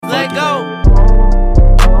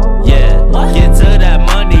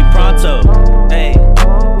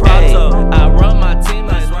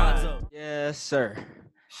sir.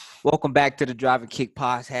 Welcome back to the Drive and Kick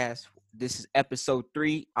podcast. This is episode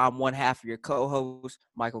 3. I'm one half of your co-host,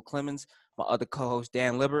 Michael Clemens. My other co-host,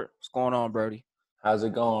 Dan Libert. What's going on, Brody? How's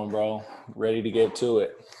it going, bro? Ready to get to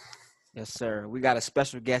it. Yes, sir. We got a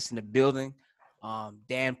special guest in the building.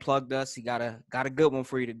 Dan plugged us. He got a good one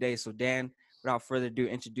for you today. So, Dan, without further ado,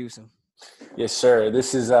 introduce him. Yes, sir.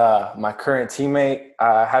 This is my current teammate.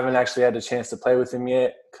 I haven't actually had the chance to play with him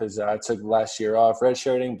yet because I took last year off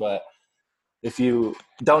redshirting. But if you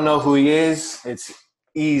don't know who he is, it's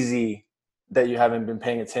easy that you haven't been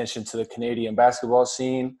paying attention to the Canadian basketball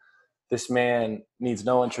scene. This man needs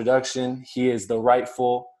no introduction. He is the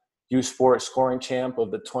rightful U Sports scoring champ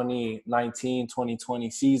of the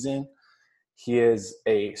 2019-2020 season. He is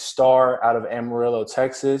a star out of Amarillo,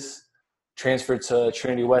 Texas, transferred to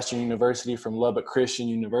Trinity Western University from Lubbock Christian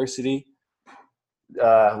University.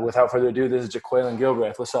 Without further ado, this is Jaquaylin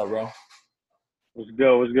Gilbreath. What's up, bro? What's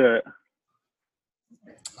good? What's good?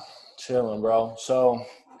 Chilling, bro. So,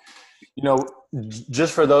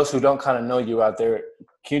 just for those who don't kind of know you out there,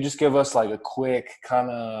 can you just give us like a quick kind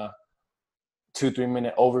of 2-3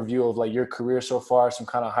 minute overview of like your career so far, some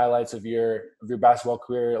kind of highlights of your basketball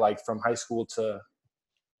career, like from high school to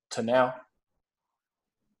now?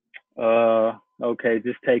 Okay,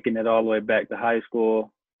 just taking it all the way back to high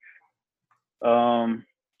school. I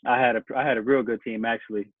had a real good team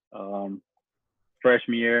actually.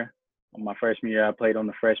 Freshman year, I played on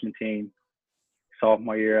the freshman team.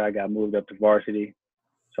 Sophomore year, I got moved up to varsity.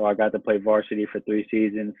 So I got to play varsity for 3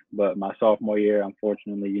 seasons. But my sophomore year,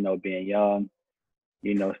 unfortunately, being young,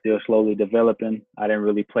 still slowly developing, I didn't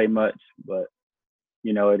really play much. But,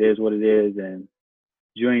 it is what it is. And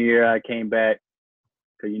junior year, I came back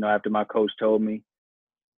because, after my coach told me,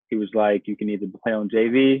 he was like, you can either play on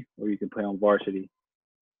JV or you can play on varsity.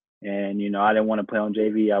 And, I didn't want to play on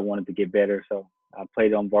JV. I wanted to get better. So I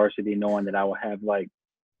played on varsity knowing that I would have like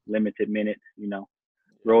limited minutes,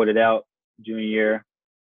 rolled it out junior year,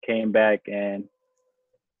 came back, and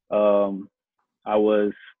I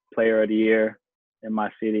was player of the year in my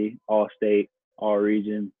city, all state, all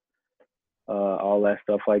region, all that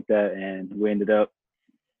stuff like that. And we ended up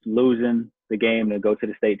losing the game to go to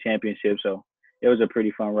the state championship. So it was a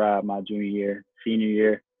pretty fun ride my junior year. Senior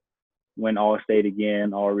year, went all state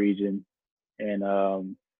again, all region. And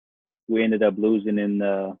we ended up losing in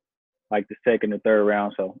the second or third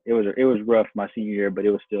round. So it was rough my senior year, but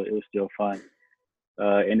it was still fun.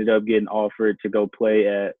 Ended up getting offered to go play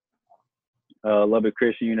at Lubbock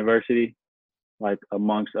Christian University, like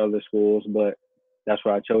amongst other schools, but that's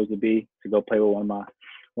where I chose to be, to go play with one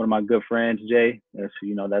of my good friends, Jay. That's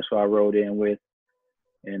who I rode in with,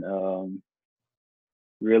 and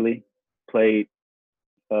really played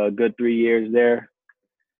a good 3 years there.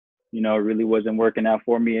 It really wasn't working out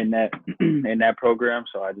for me in that in that program,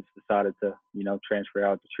 so I just decided to transfer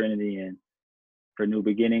out to Trinity and for new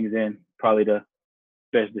beginnings, and probably the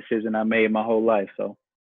best decision I made my whole life. So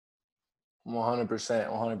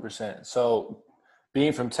 100%. So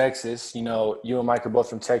being from Texas, you and Mike are both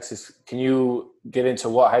from Texas. Can you get into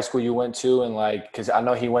what high school you went to? And because I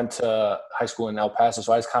know he went to high school in El Paso,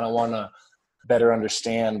 so I just kind of want to better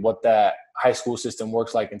understand what that high school system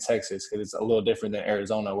works like in Texas, because it's a little different than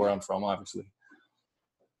Arizona, where I'm from, obviously.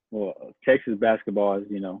 Well, Texas basketball is,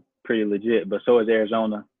 pretty legit, but so is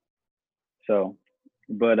Arizona. So,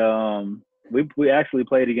 but we actually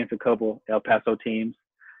played against a couple El Paso teams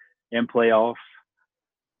in playoffs.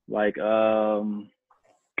 Like one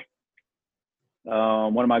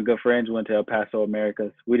of my good friends went to El Paso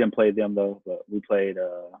Americas. We didn't play them though, but we played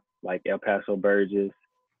like El Paso Burgess,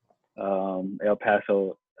 El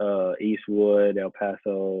Paso Eastwood, El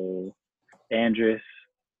Paso Andress,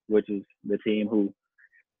 which is the team who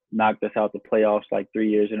knocked us out the playoffs like 3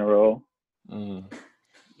 years in a row. Yeah,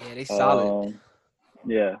 they solid.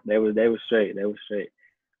 Yeah, they was straight.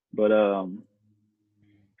 But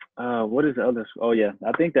what is the other? Oh yeah,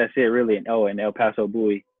 I think that's it really. And El Paso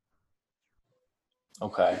Bowie.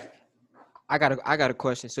 Okay. I got a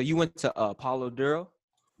question. So you went to Palo Duro?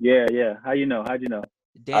 Yeah. How'd you know?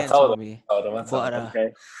 Dan told me. But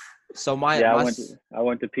okay. So I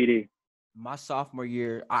went to PD. My sophomore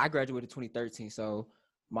year, I graduated 2013. So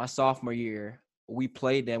my sophomore year, we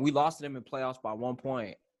played them. We lost to them in playoffs by 1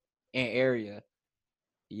 point in area.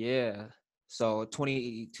 Yeah. So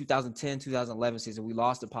 2010, 2011 season, we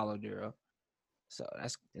lost to Palo Duro. So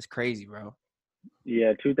that's crazy, bro.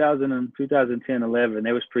 Yeah, 2010, 11,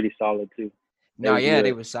 they was pretty solid too.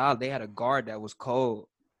 They were solid. They had a guard that was cold.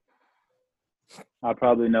 I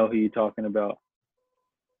probably know who you're talking about.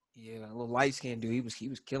 Yeah, a little light skinned dude. He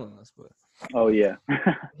was killing us, but oh yeah.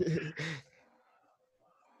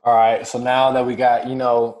 All right. So now that we got,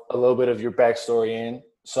 a little bit of your backstory in,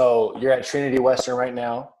 so you're at Trinity Western right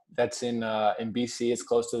now. That's in BC. It's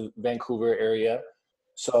close to Vancouver area.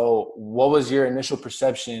 So what was your initial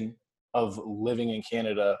perception of living in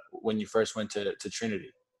Canada when you first went to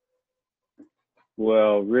Trinity?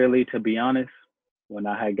 Well, really, to be honest, when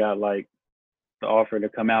I had got like the offer to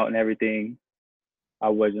come out and everything, I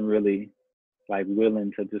wasn't really like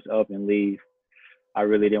willing to just up and leave. I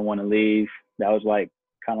really didn't want to leave. That was like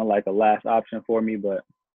kind of like a last option for me, but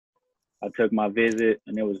I took my visit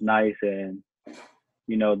and it was nice. And,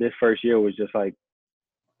 this first year was just like,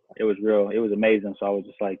 it was real, it was amazing. So I was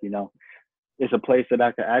just like, it's a place that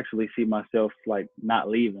I could actually see myself like not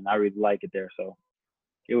leaving. I really like it there. So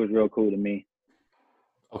it was real cool to me.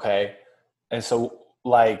 Okay. And so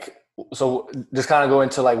just kind of go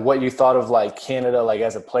into like what you thought of like Canada, like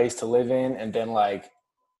as a place to live in, and then like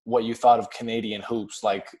what you thought of Canadian hoops,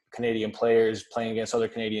 like Canadian players playing against other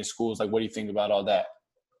Canadian schools. Like, what do you think about all that?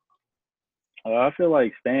 I feel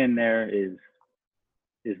like staying there is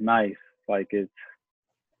nice. Like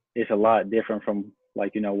it's a lot different from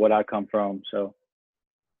like what I come from. So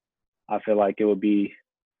I feel like it would be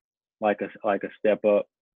like a step up.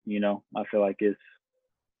 I feel like it's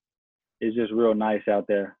just real nice out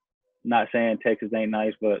there. Not saying Texas ain't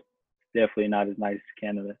nice, but definitely not as nice as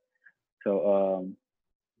Canada. So,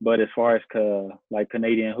 but as far as like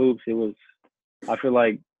Canadian hoops, it was. I feel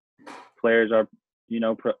like players are,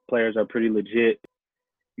 players are pretty legit.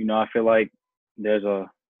 I feel like there's a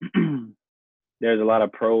there's a lot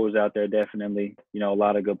of pros out there. Definitely, a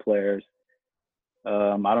lot of good players.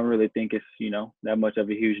 I don't really think it's that much of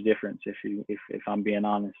a huge difference if I'm being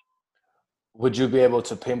honest. Would you be able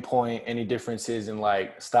to pinpoint any differences in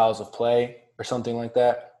like styles of play or something like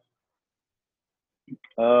that?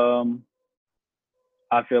 Um,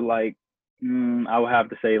 I feel like I would have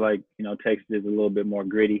to say like Texas is a little bit more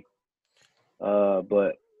gritty.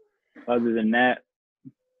 But other than that,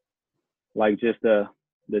 like just the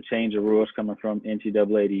change of rules coming from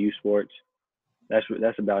NCAA to U Sports,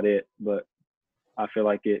 that's about it. But I feel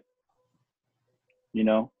like you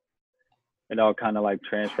know, it all kind of like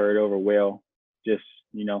transferred over well. Just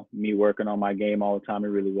me working on my game all the time, it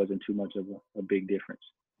really wasn't too much of a big difference.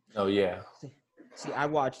 Oh yeah. See, I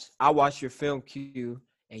watched your film Q,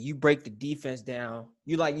 and you break the defense down.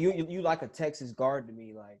 You like a Texas guard to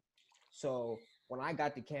me, like. So when I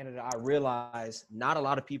got to Canada, I realized not a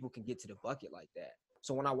lot of people can get to the bucket like that.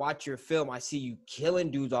 So when I watch your film, I see you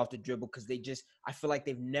killing dudes off the dribble because I feel like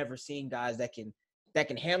they've never seen guys that can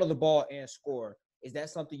handle the ball and score. Is that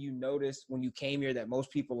something you noticed when you came here that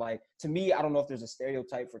most people like? To me, I don't know if there's a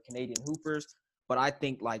stereotype for Canadian hoopers, but I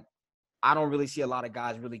think like I don't really see a lot of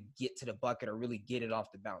guys really get to the bucket or really get it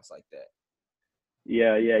off the bounce like that.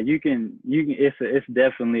 Yeah, yeah, you can. It's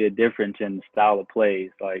definitely a difference in the style of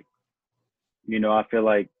plays. Like I feel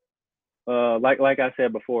like I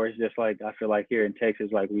said before, it's just like I feel like here in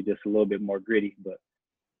Texas, like we just a little bit more gritty, but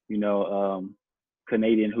you know, um,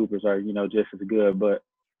 Canadian hoopers are just as good. But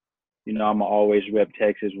I'm always rep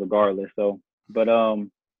Texas regardless. So, but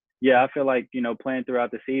yeah, I feel like playing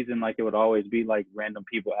throughout the season, like it would always be like random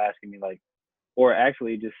people asking me like, or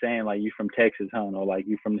actually just saying like you from Texas, huh? Or like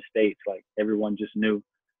you from the States. Like everyone just knew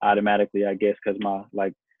automatically, I guess, because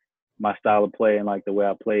my style of play and like the way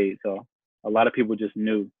I played. So a lot of people just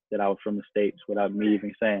knew that I was from the States without me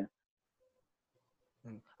even saying.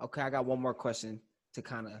 Okay, I got one more question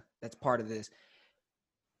to that's part of this.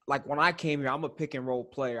 Like when I came here, I'm a pick and roll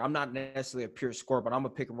player. I'm not necessarily a pure scorer, but I'm a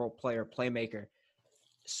pick and roll player, playmaker.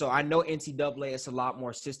 So I know NCAA is a lot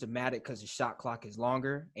more systematic because the shot clock is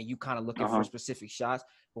longer and you kind of looking for Uh-huh. specific shots.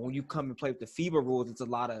 But when you come and play with the FIBA rules, it's a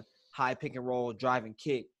lot of high pick and roll, drive and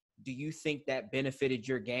kick. Do you think that benefited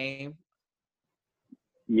your game?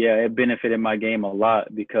 Yeah, it benefited my game a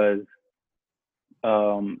lot because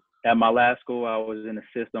at my last school, I was in a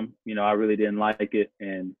system. I really didn't like it,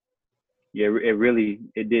 and yeah,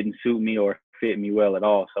 it didn't suit me or fit me well at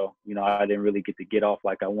all. So I didn't really get off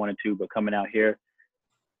like I wanted to. But coming out here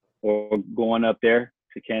or going up there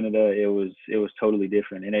to Canada, it was totally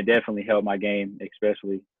different, and it definitely helped my game,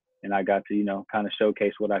 especially. And I got to kind of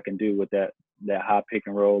showcase what I can do with that high pick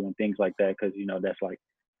and roll and things like that because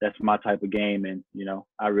that's my type of game, and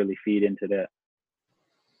I really feed into that.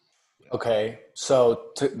 Okay.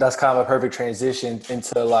 So that's kind of a perfect transition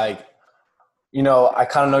into like, I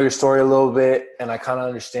kind of know your story a little bit, and I kind of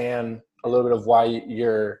understand a little bit of why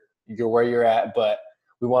you're where you're at. But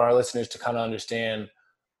we want our listeners to kind of understand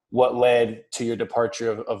what led to your departure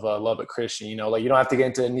of Lubbock Christian. Like you don't have to get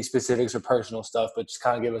into any specifics or personal stuff, but just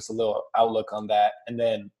kind of give us a little outlook on that. And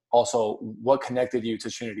then also what connected you to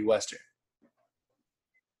Trinity Western?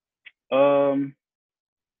 Um,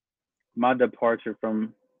 my departure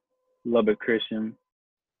from Lubbock Christian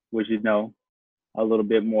was, a little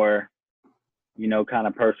bit more, kind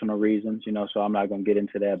of personal reasons, so I'm not going to get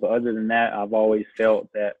into that. But other than that, I've always felt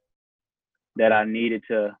that I needed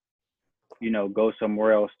to, go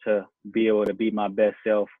somewhere else to be able to be my best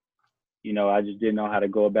self. I just didn't know how to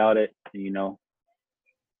go about it.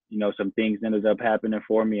 Some things ended up happening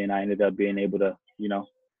for me, and I ended up being able to,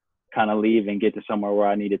 kind of leave and get to somewhere where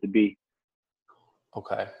I needed to be.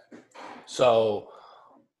 Okay. So,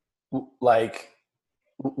 like,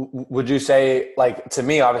 would you say, like, to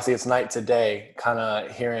me, obviously it's night to day, kind of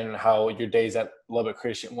hearing how your days at Lubbock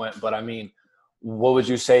Christian went. But I mean, what would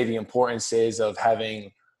you say the importance is of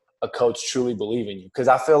having a coach truly believe in you? Because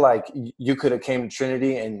I feel like you could have came to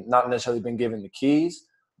Trinity and not necessarily been given the keys,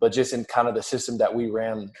 but just in kind of the system that we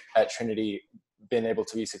ran at Trinity, been able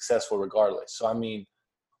to be successful regardless. So, I mean,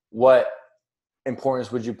 what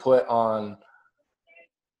importance would you put on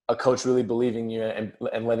a coach really believing you and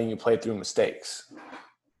letting you play through mistakes?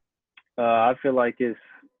 I feel like it's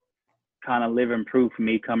kind of living proof for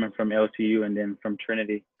me coming from LCU and then from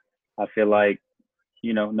Trinity. I feel like,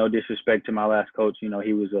 no disrespect to my last coach, he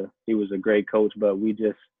was a great coach, but we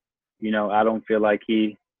just, I don't feel like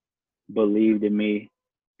he believed in me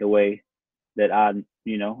the way that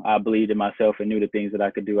I believed in myself and knew the things that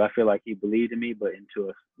I could do. I feel like he believed in me, but to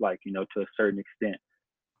a certain extent.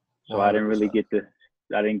 So 100%.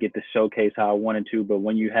 I didn't get to showcase how I wanted to. But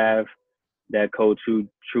when you have that coach who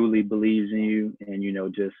truly believes in you and,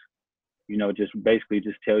 just basically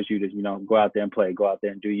just tells you to, go out there and play, go out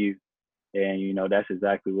there and do you. And, that's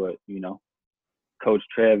exactly what, Coach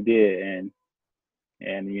Trev did. And,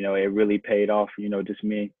 it really paid off, just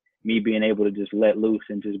me being able to just let loose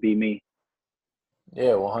and just be me.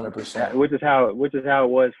 Yeah, 100%. Which is how it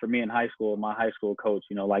was for me in high school. My high school coach,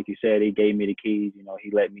 like you said, he gave me the keys.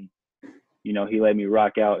 He let me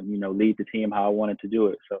rock out and lead the team how I wanted to do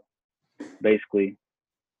it. So basically,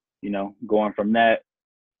 going from that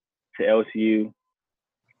to LCU,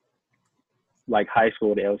 like high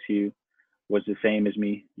school to LCU, was the same as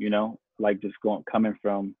me. Like just coming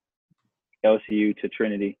from LCU to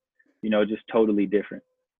Trinity, just totally different.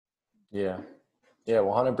 Yeah. Yeah,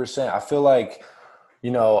 100%. I feel like,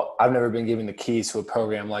 I've never been given the keys to a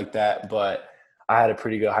program like that, but I had a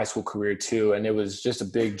pretty good high school career too. And it was just a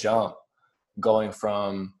big jump going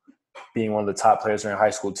from being one of the top players in your high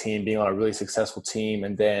school team, being on a really successful team,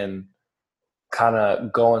 and then kind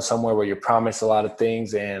of going somewhere where you're promised a lot of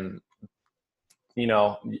things and,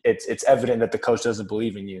 it's evident that the coach doesn't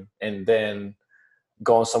believe in you. And then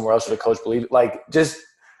going somewhere else where the coach believes, like, just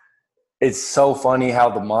 – it's so funny how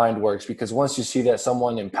the mind works, because once you see that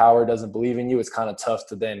someone in power doesn't believe in you, it's kind of tough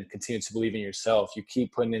to then continue to believe in yourself. You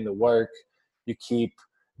keep putting in the work. You keep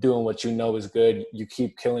doing what you know is good. You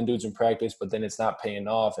keep killing dudes in practice, but then it's not paying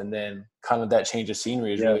off. And then kind of that change of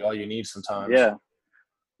scenery is really all you need sometimes. Yeah,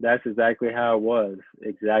 that's exactly how it was.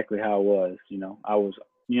 Exactly how it was. I was,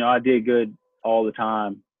 I did good all the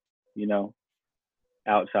time,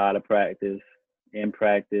 outside of practice, in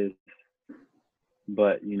practice.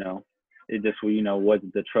 But, it just,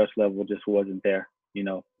 wasn't, the trust level just wasn't there,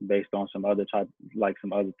 based on some other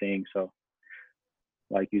things. So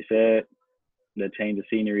like you said, the change of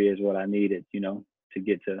scenery is what I needed, to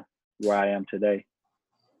get to where I am today.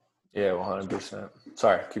 Yeah, 100%.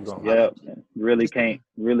 Sorry, keep going. Yeah, really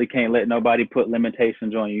can't let nobody put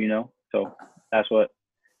limitations on you, So that's what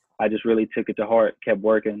I just really took it to heart, kept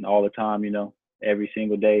working all the time, every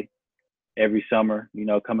single day, every summer,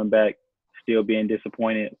 coming back, still being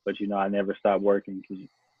disappointed, but I never stopped working because,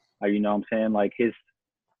 you know what I'm saying? Like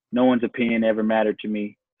no one's opinion ever mattered to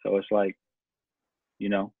me. So it's like,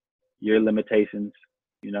 your limitations,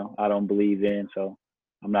 I don't believe in. So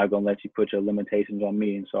I'm not going to let you put your limitations on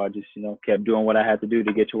me. And so I just, kept doing what I had to do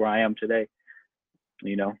to get to where I am today.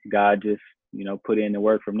 God just, put in the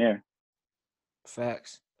work from there.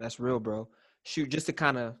 Facts. That's real, bro. Shoot, just to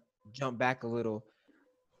kind of jump back a little,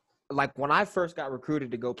 like when I first got recruited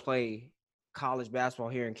to go play college basketball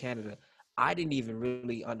here in Canada, I didn't even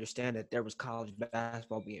really understand that there was college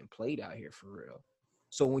basketball being played out here for real.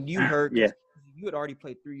 So when you heard, Yeah, you had already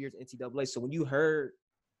played 3 years NCAA. So when you heard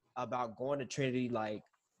about going to Trinity, like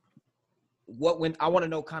I want to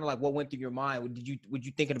know kind of like what went through your mind. Would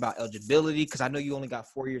you thinking about eligibility? Because I know you only got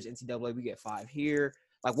 4 years NCAA, we get 5 here.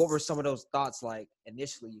 Like what were some of those thoughts like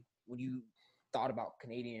initially when you thought about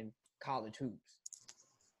Canadian college hoops?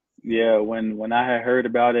 Yeah, when I had heard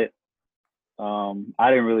about it, I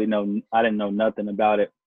didn't know nothing about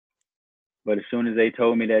it. But as soon as they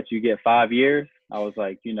told me that you get 5 years, I was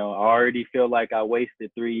like, I already feel like I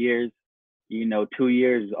wasted 3 years. 2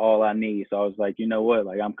 years is all I need. So I was like, you know what?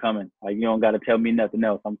 Like, I'm coming. Like, you don't got to tell me nothing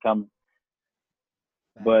else. I'm coming.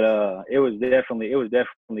 But Facts. it was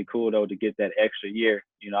definitely cool though to get that extra year.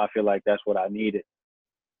 I feel like that's what I needed,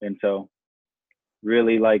 and so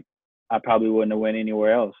really like I probably wouldn't have went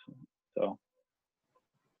anywhere else. So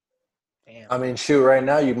Damn. I mean, shoot, right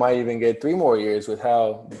now you might even get 3 more years with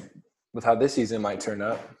how this season might turn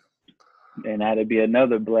out. and that'd be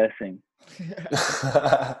another blessing.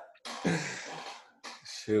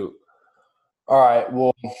 Shoot. All right.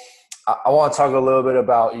 Well, I want to talk a little bit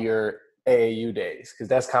about your AAU days because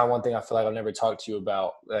that's kind of one thing I feel like I've never talked to you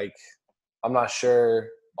about. Like, I'm not sure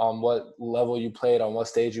on what level you played, on what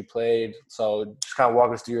stage you played. So just kind of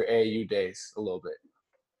walk us through your AAU days a little bit.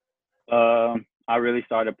 I really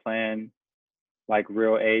started playing like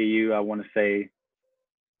real AAU. I want to say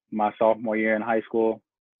my sophomore year in high school.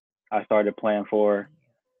 I started playing for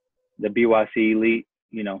the BYC Elite,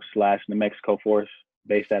 / New Mexico Force,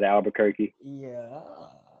 based out of Albuquerque, Yeah.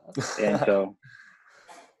 and so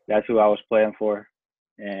that's who I was playing for.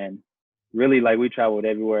 And really, like we traveled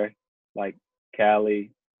everywhere, like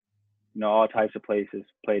Cali, all types of places.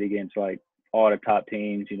 Played against like all the top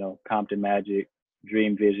teams, Compton Magic,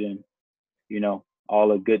 Dream Vision, all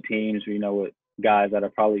the good teams, with guys that are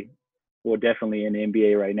probably, well, definitely in the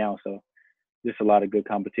NBA right now. So just a lot of good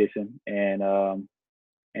competition.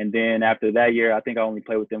 And then after that year, I think I only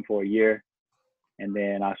played with them for a year. And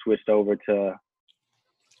then I switched over to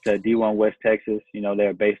D1 West Texas.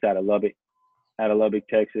 They're based out of Lubbock,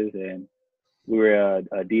 Texas. And we were a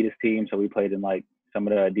Adidas team. So we played in like some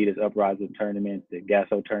of the Adidas Uprising tournaments, the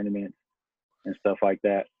Gasso tournaments and stuff like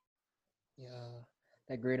that. Yeah.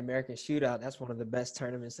 That Great American Shootout, that's one of the best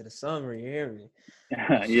tournaments of the summer, you hear me?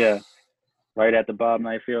 Yeah, right at the Bob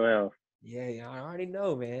Knight Fieldhouse. Yeah, I already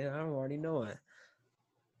know, man. I'm already knowing.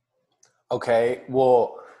 Okay.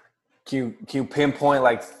 Well, can you pinpoint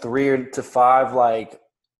like 3 to 5 like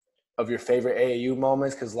of your favorite AAU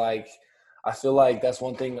moments? Because like I feel like that's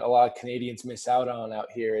one thing a lot of Canadians miss out on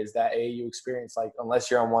out here is that AAU experience. Like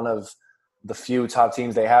unless you're on one of the few top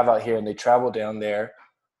teams they have out here and they travel down there,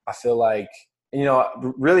 I feel like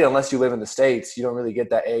really unless you live in the States, you don't really get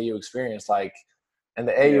that AAU experience. Like and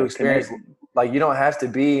the AAU Yeah, experience, like you don't have to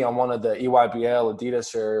be on one of the EYBL,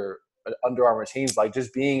 Adidas, or Under Armour teams. Like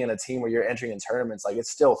just being in a team where you're entering in tournaments, like it's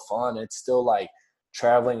still fun. It's still like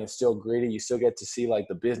traveling. It's still gritty. You still get to see like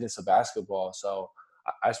the business of basketball. So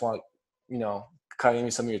I just want kind of give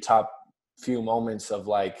me some of your top few moments of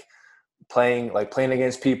like playing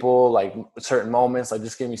against people, like certain moments. Like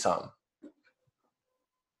just give me something.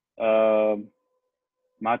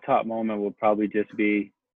 My top moment will probably just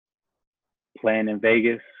be playing in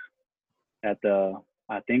Vegas at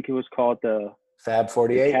I think it was called Fab the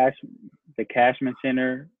 48. cash the Cashman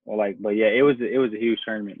Center, or like, but yeah, it was a huge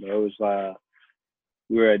tournament. But it was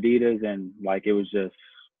we were Adidas, and like it was just,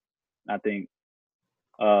 I think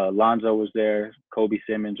Lonzo was there, Kobe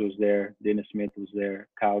Simmons was there, Dennis Smith was there,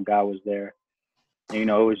 Kyle Guy was there. And,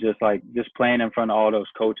 it was just like just playing in front of all those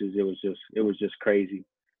coaches. It was just crazy.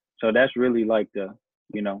 So that's really like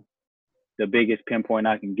you know the biggest pinpoint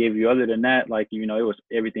I can give you. Other than that, like it was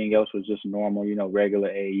everything else was just normal, regular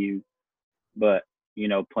AU. But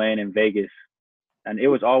playing in Vegas, and it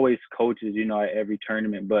was always coaches, at every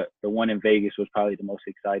tournament. But the one in Vegas was probably the most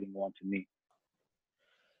exciting one to me.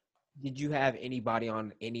 Did you have anybody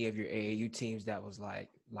on any of your AAU teams that was like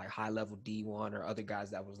high level D1 or other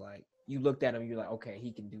guys that was like you looked at him, you're like, okay,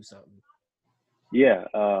 he can do something? Yeah,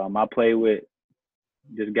 I played with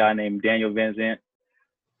this guy named Daniel Vincent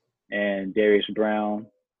and Darius Brown,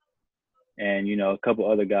 and a couple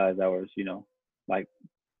other guys that was like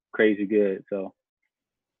crazy good.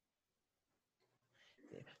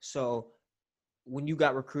 So when you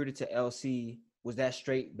got recruited to LC, was that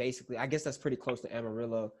straight basically? I guess that's pretty close to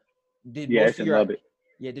Amarillo. Did Yeah, most it's of in your Lubbock.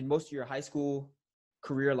 did most of your high school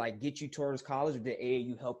career like get you towards college, or did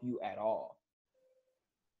AAU help you at all?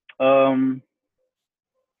 Um,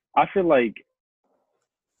 I feel like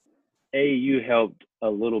AU helped a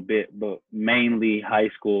little bit, but mainly high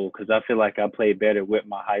school, because I feel like I played better with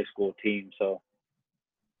my high school team. So,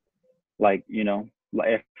 like, like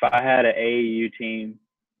if I had an AAU team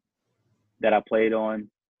that I played on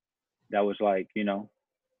that was like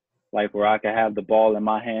where I could have the ball in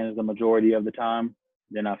my hands the majority of the time,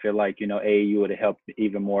 then I feel like, AAU would have helped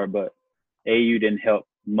even more. But AAU didn't help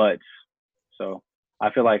much. So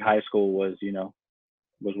I feel like high school was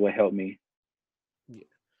what helped me. Yeah,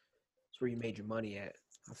 that's where you made your money at.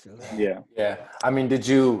 I feel that. Yeah. Yeah. I mean, did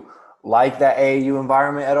you like that AAU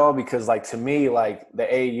environment at all? Because like to me, like the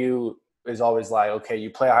AAU is always like, okay, you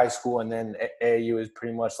play high school and then AAU is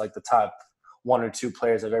pretty much like the top 1 or 2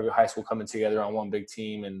 players of every high school coming together on one big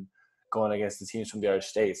team and going against the teams from the other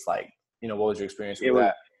states. Like, what was your experience It with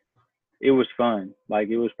was that? it was fun. Like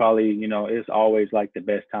it was probably, it's always like the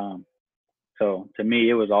best time. So to me,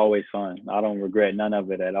 it was always fun. I don't regret none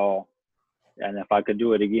of it at all. And if I could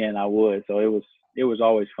do it again, I would. So it was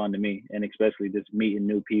always fun to me, and especially just meeting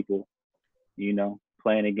new people,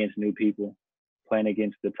 playing against new people, playing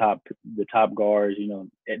against the top guards,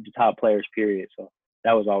 at the top players, period. So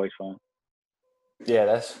that was always fun.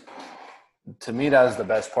 Yeah, to me, that was the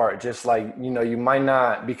best part. Just like, you might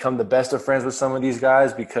not become the best of friends with some of these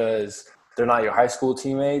guys because they're not your high school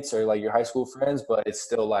teammates or like your high school friends, but it's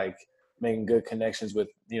still like making good connections with,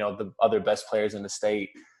 the other best players in the state,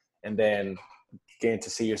 and then getting to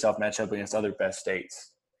see yourself match up against other best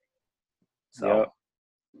states. So, Yep.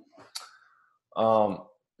 all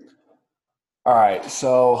right.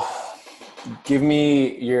 So give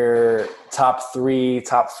me your top 3,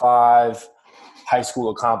 top 5 high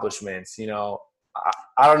school accomplishments.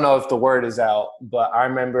 I don't know if the word is out, but I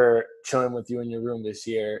remember chilling with you in your room this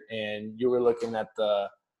year, and you were looking at the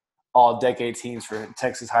all-decade teams for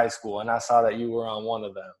Texas high school, and I saw that you were on one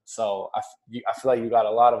of them. So I feel like you got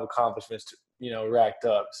a lot of accomplishments, racked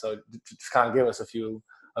up. So just kind of give us a few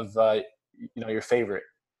of, your favorite.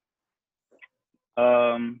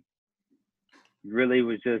 Really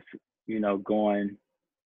was just, going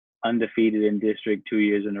undefeated in district 2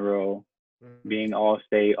 years in a row, being all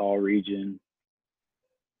state, all region,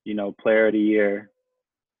 player of the year,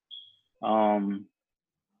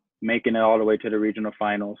 making it all the way to the regional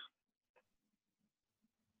finals,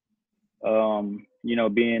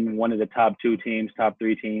 being one of the top 2 teams, top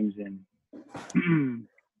 3 teams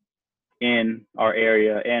in our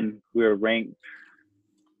area. And we were ranked,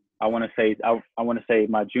 I want to say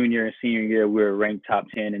my junior and senior year, we were ranked top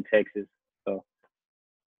 10 in Texas. So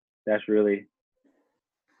that's really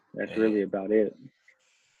about it.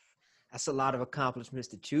 That's a lot of accomplishments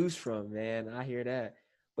to choose from, man. I hear that.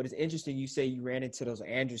 But it's interesting you say you ran into those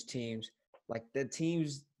Andrews teams. Like the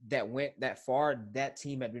teams that went that far, that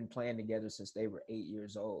team had been playing together since they were 8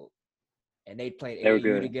 years old. And they played They were AAU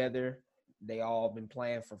good. together. They all been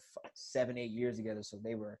playing for 7, 8 years together. So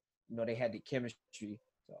they were, they had the chemistry.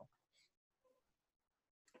 So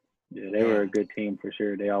Yeah, they were a good team for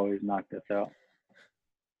sure. They always knocked us out.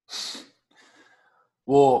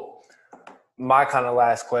 Well, my kind of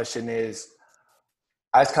last question is,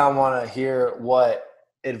 I just kind of want to hear what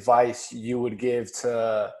advice you would give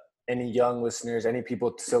to any young listeners, any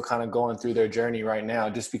people still kind of going through their journey right now,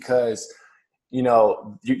 just because,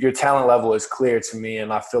 your talent level is clear to me.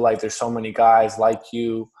 And I feel like there's so many guys like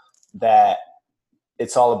you that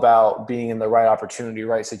it's all about being in the right opportunity,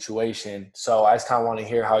 right situation. So I just kind of want to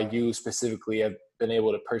hear how you specifically have been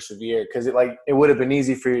able to persevere, because it would have been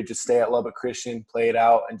easy for you to just stay at Lubbock Christian, play it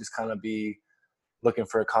out, and just kind of be looking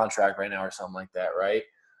for a contract right now or something like that, right?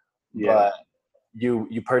 Yeah. But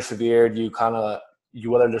you persevered, you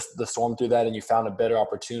weathered the storm through that, and you found a better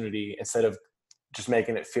opportunity instead of just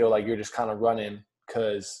making it feel like you're just kind of running.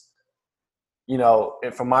 Because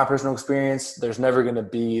from my personal experience, there's never going to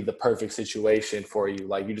be the perfect situation for you.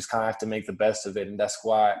 Like, you just kind of have to make the best of it. And that's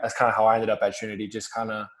kind of how I ended up at Trinity. Just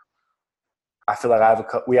kind of, I feel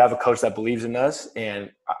like we have a coach that believes in us,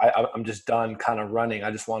 and I'm just done kind of running.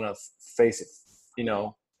 I just want to face it,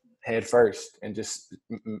 head first, and just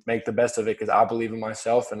make the best of it, because I believe in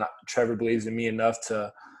myself, and Trevor believes in me enough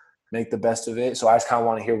to make the best of it. So I just kind of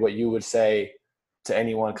want to hear what you would say to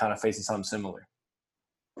anyone kind of facing something similar.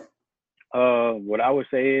 What I would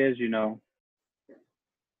say is,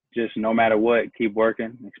 just no matter what, keep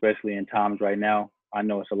working, especially in times right now. I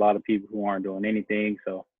know it's a lot of people who aren't doing anything.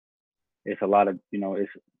 So it's a lot of,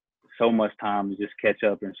 it's so much time to just catch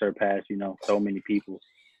up and surpass, so many people.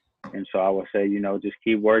 And so I would say, just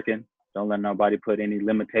keep working. Don't let nobody put any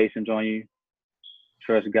limitations on you.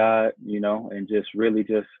 Trust God, and just really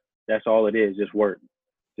that's all it is. Just work.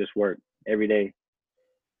 Just work every day,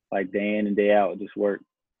 like day in and day out, just work.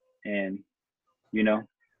 And,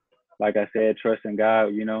 like I said, trust in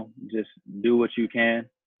God, just do what you can,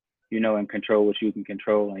 and control what you can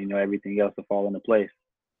control, and, everything else will fall into place.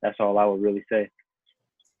 That's all I would really say.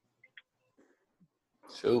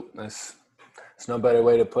 Shoot, that's no better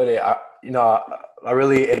way to put it. I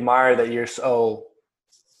really admire that you're so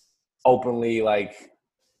openly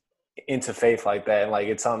into faith like that, and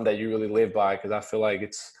it's something that you really live by, because I feel like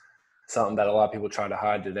it's something that a lot of people try to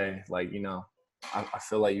hide today. I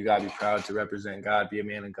feel like you gotta be proud to represent God, be a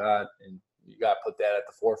man of God, and you gotta put that at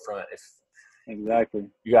the forefront. Exactly.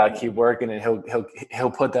 You gotta keep working, and he'll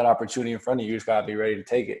put that opportunity in front of you. You just gotta be ready to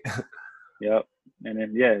take it. Yep. And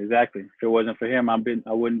then, yeah, exactly. If it wasn't for him, I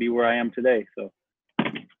wouldn't be where I am today. So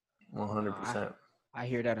 100%. I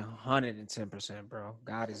hear that 110%, bro.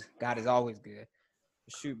 God is always good.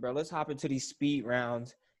 Shoot, bro. Let's hop into these speed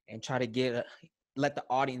rounds. and try to let the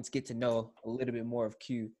audience get to know a little bit more of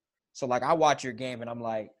Q. So like I watch your game and I'm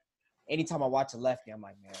like, anytime I watch a lefty, I'm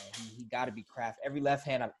like, man, he got to be crafty. Every left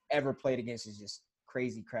hand I've ever played against is just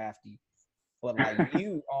crazy crafty. But like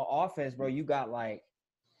you on offense, bro, you got like,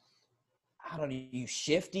 I don't know, you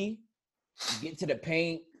shifty, you get to the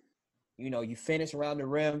paint, you finish around the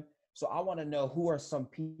rim. So I want to know who are some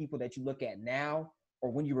people that you look at now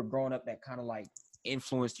or when you were growing up that kind of like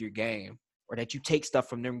influenced your game or that you take stuff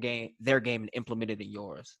from their game and implement it in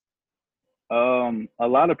yours. A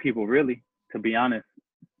lot of people, really, to be honest.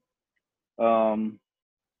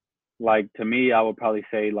 Like to me, I would probably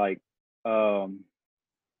say like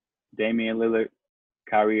Damian Lillard,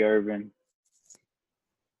 Kyrie Irving.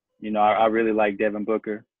 I really like Devin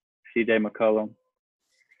Booker, C.J. McCollum.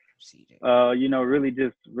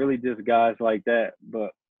 Really just guys like that,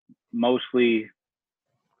 but mostly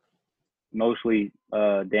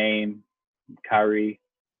Dame, Kyrie,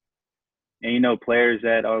 and players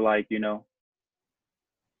that are like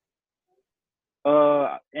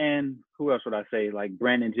and who else would I say, like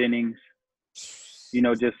Brandon Jennings,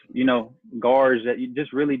 just guards that you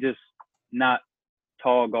just not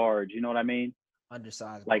tall guards, you know what I mean?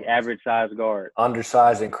 Undersized, like guards. average size guard.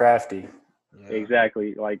 Undersized and crafty. Yeah.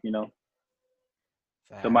 Exactly, like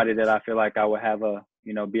somebody that I feel like I would have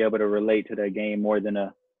be able to relate to their game more than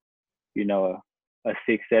a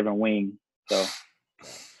 6'7" wing.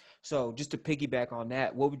 So just to piggyback on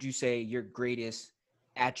that, what would you say your greatest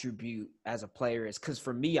attribute as a player is? Because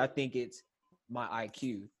for me, I think it's my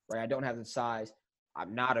IQ, right? I don't have the size.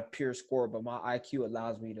 I'm not a pure scorer, but my IQ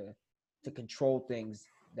allows me to control things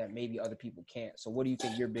that maybe other people can't. So what do you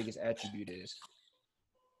think your biggest attribute is?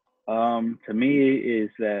 To me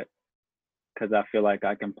is that because I feel like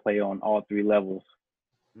I can play on all three levels.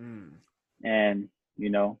 And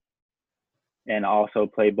and also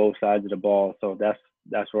play both sides of the ball. So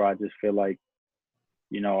that's where I just feel like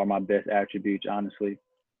are my best attributes, honestly.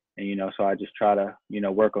 And so I just try to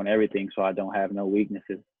work on everything so I don't have no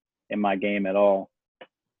weaknesses in my game at all.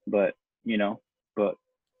 But but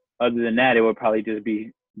other than that, it would probably just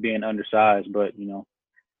be being undersized. But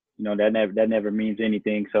that never means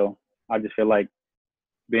anything. So I just feel like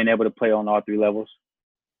being able to play on all three levels.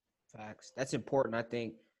 Facts. That's important. I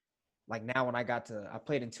think like now when I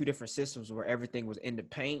played in two different systems where everything was in the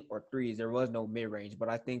paint or threes, there was no mid-range. But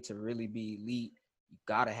I think to really be elite, you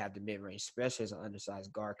got to have the mid-range, especially as an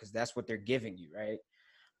undersized guard, because that's what they're giving you, right?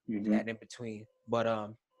 Mm-hmm. That in between. But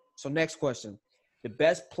so next question. The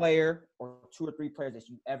best player or two or three players that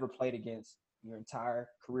you ever played against your entire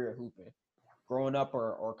career hooping, growing up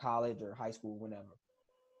or college or high school, whenever.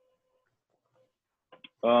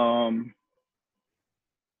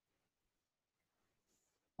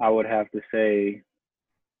 I would have to say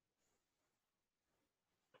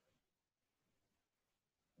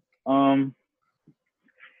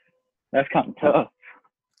that's kind of tough.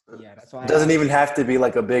 Yeah, that's why it doesn't even have to be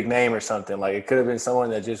like a big name or something. Like it could have been someone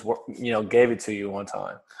that just gave it to you one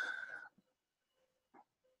time.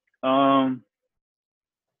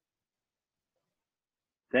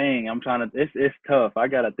 Dang, I'm trying to. It's tough. I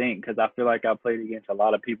gotta think because I feel like I played against a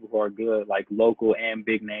lot of people who are good, like local and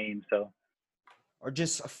big names. So, or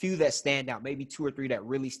just a few that stand out, maybe two or three that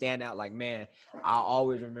really stand out. Like, man, I'll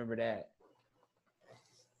always remember that.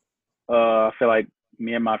 I feel like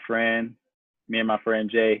me and my friend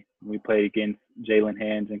Jay, we played against Jalen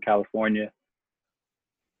Hands in California.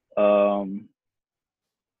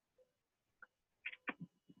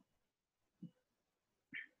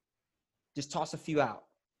 Just toss a few out.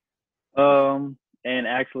 And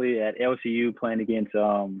actually at LCU playing against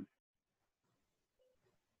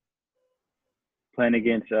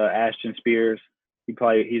Ashton Spears. He's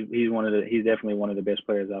definitely one of the best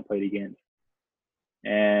players I played against.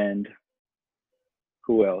 And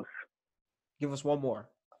who else? Give us one more.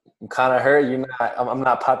 I'm kind of hurt. I'm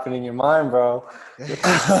not popping in your mind, bro.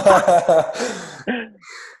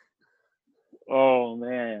 Oh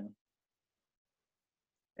man.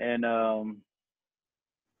 And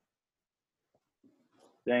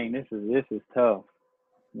dang, this is tough.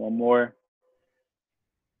 One more.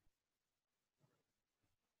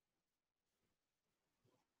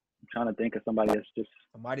 I'm trying to think of somebody that's just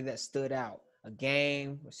somebody that stood out. A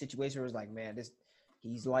game, a situation where it's like, man,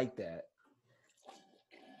 he's like that.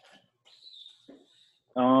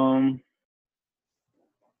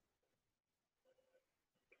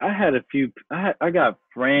 I had a few. I got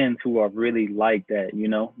friends who are really like that,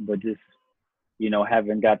 but just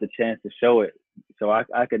haven't got the chance to show it. So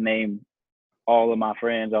I could name all of my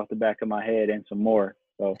friends off the back of my head and some more.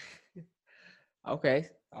 So okay.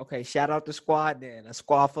 Shout out the squad then. A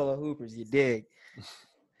squad full of hoopers. You dig?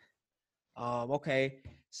 Okay.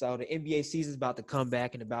 So the NBA season's about to come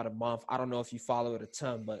back in about a month. I don't know if you follow it a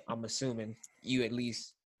ton, but I'm assuming you at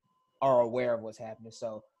least are aware of what's happening.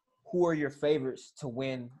 So who are your favorites to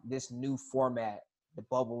win this new format, the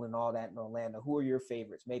bubble and all that in Orlando? Who are your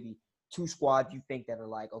favorites? Maybe 2 squads you think that are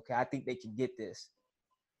like, okay, I think they can get this.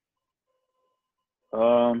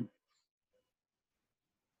 I'm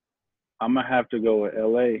gonna have to go with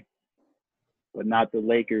LA, but not the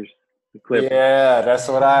Lakers, the Clippers. Yeah, that's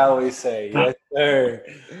what I always say. Yes, sir.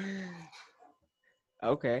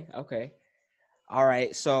 Okay. All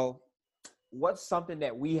right. So what's something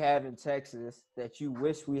that we have in Texas that you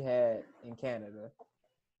wish we had in Canada?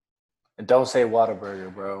 And don't say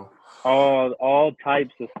Whataburger, bro. All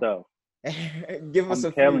types of stuff. Give us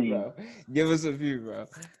I'm a telling few, you. bro. Give us a few, bro.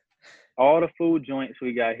 All the food joints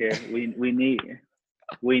we got here, we need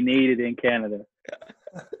it in Canada.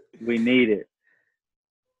 We need it.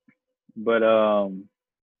 But I'm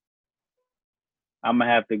gonna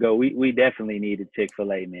have to go. We definitely need a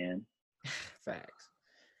Chick-fil-A, man. Facts.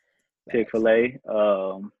 Chick-fil-A.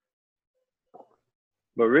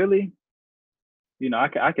 But really,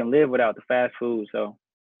 I can live without the fast food. So,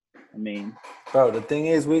 I mean, Bro, the thing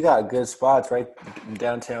is, we got good spots right in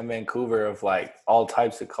downtown Vancouver of like all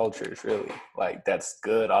types of cultures, really. Like that's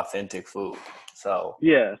good, authentic food. So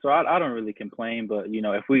yeah. So I don't really complain. But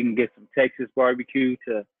if we can get some Texas barbecue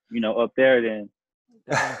to up there, then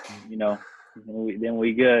Thank you. then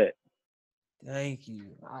we good. Thank you.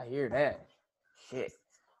 I hear that. Shit.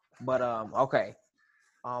 But okay.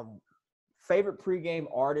 Favorite pregame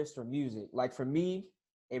artist or music? Like for me,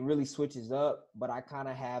 it really switches up, but I kind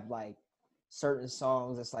of have like certain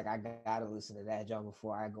songs that's like I gotta listen to that John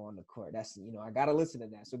before I go on the court. That's I gotta listen to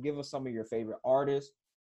that. So give us some of your favorite artists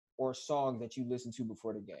or songs that you listen to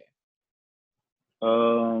before the game.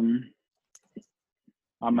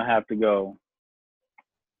 I'm gonna have to go.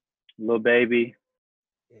 Lil Baby,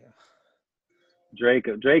 Yeah. Drake.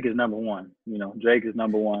 Drake is number one. Drake is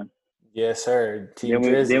number one. yes, sir. Team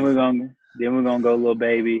Then Drizzy. we're gonna go Lil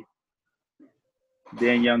Baby,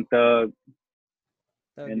 then Young Thug,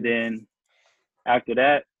 and Thuggery. then after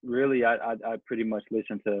that, really, I pretty much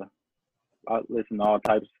listen to all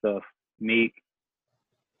types of stuff. Meek.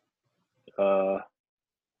 Uh,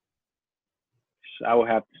 I would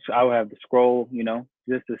have to scroll,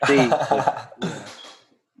 just to see. Yeah.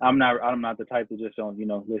 I'm not the type to just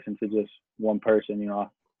listen to just one person. I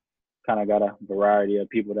kind of got a variety of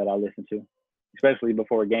people that I listen to, especially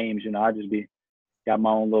before games. I just got my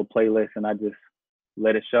own little playlist and I just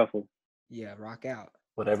let it shuffle. Yeah, rock out.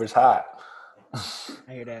 Whatever's hot.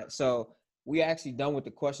 I hear that. So we actually done with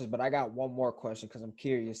the questions, but I got one more question because I'm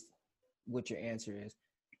curious what your answer is.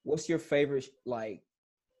 What's your favorite like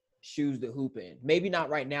shoes to hoop in? Maybe not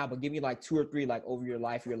right now, but give me like 2 or 3 like over your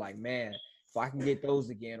life. You're like, man, if I can get those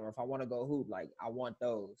again, or if I want to go hoop, like I want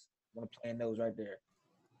those. I want to play in those right there.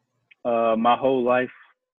 My whole life,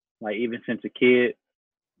 like even since a kid,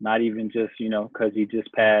 not even just because he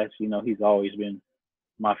just passed. He's always been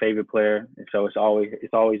my favorite player, and so it's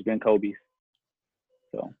always been Kobe's.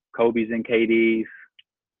 So Kobe's and KD's.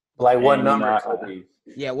 Like what And number, Kobe?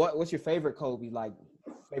 Yeah, what's your favorite Kobe like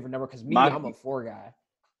favorite number? Because me, my I'm a 4 guy.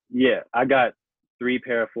 yeah, I got 3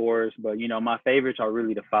 pair of 4s, but my favorites are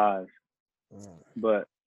really the 5s. But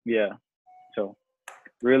yeah, so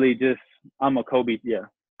really just I'm a Kobe. Yeah,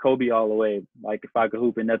 Kobe all the way. Like if I could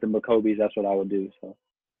hoop in nothing but Kobe's, that's what I would do. So.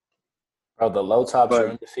 Bro, the low tops are But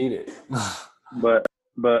undefeated. but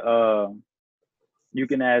you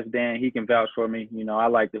can ask Dan. He can vouch for me. I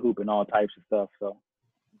like to hoop in all types of stuff. So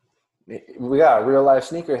We got a real life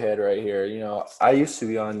sneakerhead right here. I used to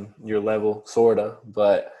be on your level, sorta,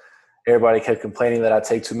 but everybody kept complaining that I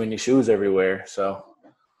take too many shoes everywhere. So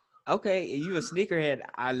Okay, you a sneakerhead.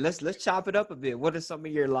 Let's chop it up a bit. What are some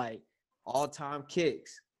of your like all-time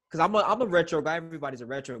kicks? Because I'm a retro guy. Everybody's a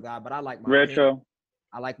retro guy, but I like my penny. retro.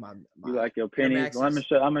 I like my You like your Air pennies? Well, Maxes.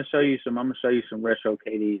 I'm gonna show you some retro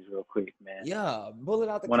KDs real quick, man. Yeah, pull it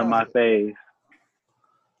out the One of my closet. faves.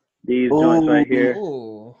 These joints right here.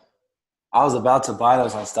 Ooh, I was about to buy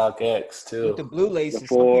those on StockX with the too. blue The laces. Some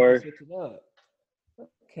people fours. switch it up.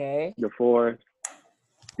 Okay. The fours.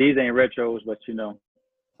 These ain't retros, but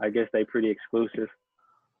I guess they pretty exclusive.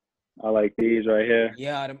 I like these right here.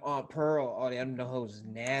 Yeah, them Aunt Pearl. Oh, them hoes is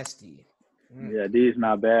nasty. Yeah, these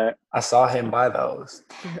not bad. I saw him buy those.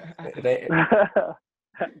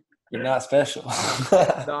 You're not special.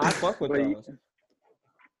 No, I fuck with those.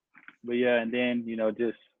 But yeah, and then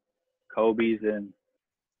just Kobe's and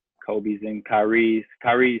Kyrie's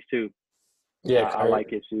too. Yeah, I like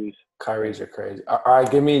his shoes. Kyrie's are crazy. All right,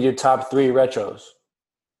 give me your top 3 retros.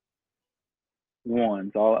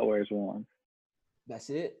 Ones. All I wear is ones. That's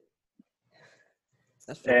it.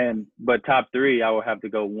 That's fair. But top three, I would have to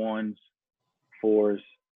go ones, fours,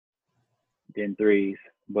 then threes.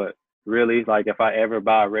 But really, like if I ever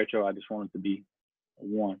buy a retro, I just want it to be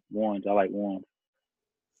ones. I like ones.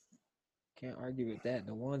 Can't argue with that.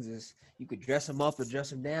 The ones is you could dress them up or dress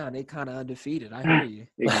them down. They kind of undefeated. I hear you.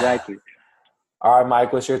 Exactly. All right,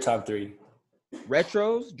 Mike, what's your top three?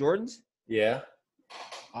 Retros, Jordans. Yeah.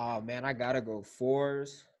 Oh man, I gotta go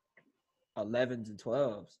 4s, 11s, and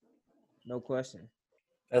 12s. No question.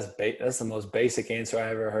 That's the most basic answer I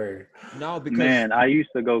ever heard. No, because Man, I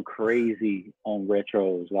used to go crazy on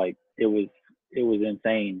retros. Like it was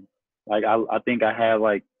insane. Like I think I had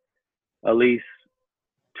like at least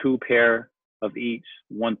 2 pair of each,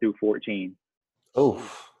 1 through 14. Oh.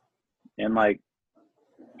 And like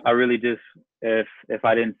I really just if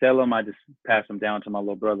I didn't sell them, I just passed them down to my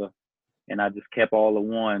little brother, and I just kept all the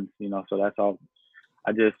ones, you know. So that's all.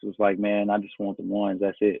 I just was like, man, I just want the ones.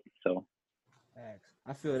 That's it. So.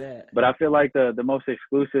 I feel that. But I feel like the most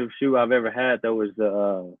exclusive shoe I've ever had though was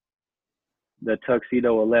the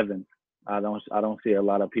tuxedo 11. I don't see a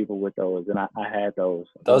lot of people with those, and I had those.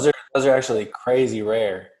 Those are actually crazy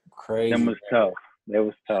rare. Crazy. Them was tough. They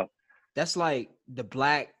was tough. That's like the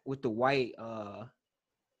black with the white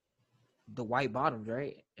bottoms,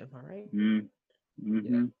 right? Am I right?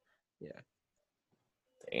 Mm-hmm.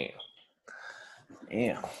 Yeah.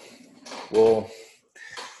 Damn. Well,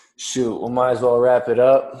 shoot, we might as well wrap it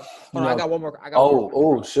up. Hold on, I got one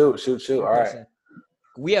more. Shoot. All right.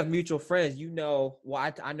 We have mutual friends. You know,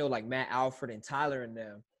 well, I know like Matt, Alfred, and Tyler and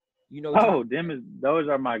them. You know. Oh, those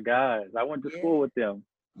are my guys. I went to school with them.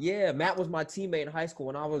 Yeah, Matt was my teammate in high school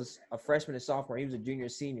when I was a freshman and sophomore. He was a junior,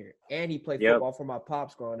 senior, and he played football for my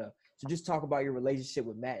pops growing up. So just talk about your relationship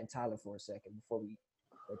with Matt and Tyler for a second before we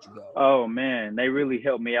let you go. Oh man, they really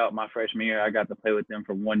helped me out my freshman year. I got to play with them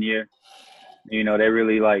for 1 year. You know, they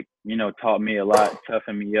really taught me a lot,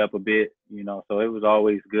 toughened me up a bit, so it was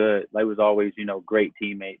always good. They was always, great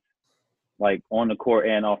teammates, like on the court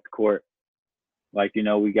and off the court. Like,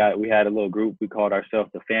 we had a little group, we called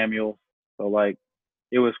ourselves the Famuel. So like,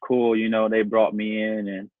 it was cool, they brought me in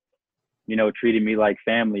and, treated me like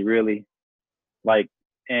family, really. Like,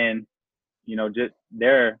 and, just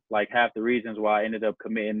they're like half the reasons why I ended up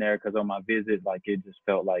committing there, because on my visit, like, it just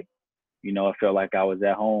felt like, it felt like I was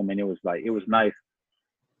at home, and it was nice.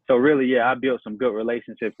 So really, yeah, I built some good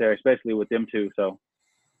relationships there, especially with them two. So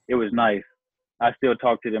it was nice. I still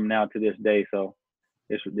talk to them now to this day. So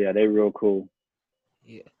they real cool.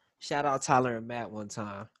 Yeah. Shout out Tyler and Matt one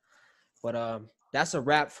time. But that's a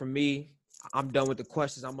wrap for me. I'm done with the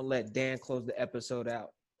questions. I'm gonna let Dan close the episode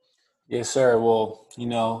out. Yes, sir. Well,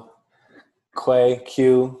 Quay,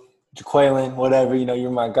 Q, Jaqueline, whatever,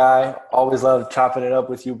 you're my guy. Always love chopping it up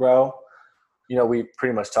with you, bro. We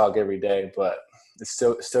pretty much talk every day, but it's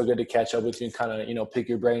still good to catch up with you and kind of, pick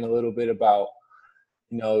your brain a little bit about,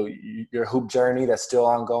 your hoop journey that's still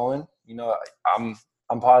ongoing. I'm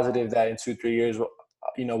positive that in 2-3 years,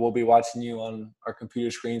 we'll be watching you on our computer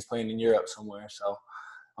screens playing in Europe somewhere. So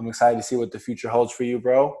I'm excited to see what the future holds for you,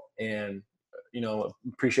 bro. And,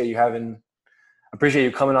 appreciate you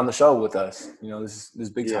coming on the show with us. This is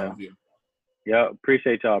big time of you. Yeah,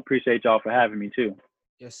 appreciate y'all. Appreciate y'all for having me too.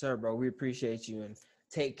 Yes, sir, bro. We appreciate you, and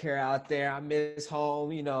take care out there. I miss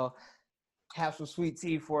home. Have some sweet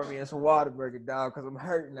tea for me and some Whataburger, dog, because I'm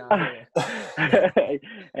hurting out here. Hey,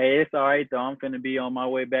 it's all right, though. I'm finna be on my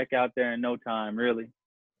way back out there in no time, really.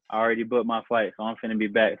 I already booked my flight, so I'm finna be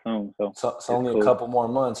back soon. So it's only cool. A couple more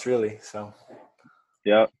months, really. So.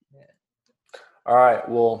 Yep. All right.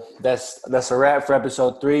 Well, that's a wrap for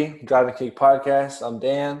episode 3, Drive and Kick Podcast. I'm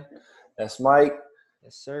Dan. That's Mike.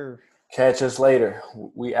 Yes, sir. Catch us later.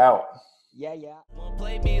 We out. Yeah. Won't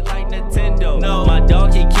play me like Nintendo. No, my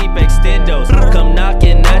dog, he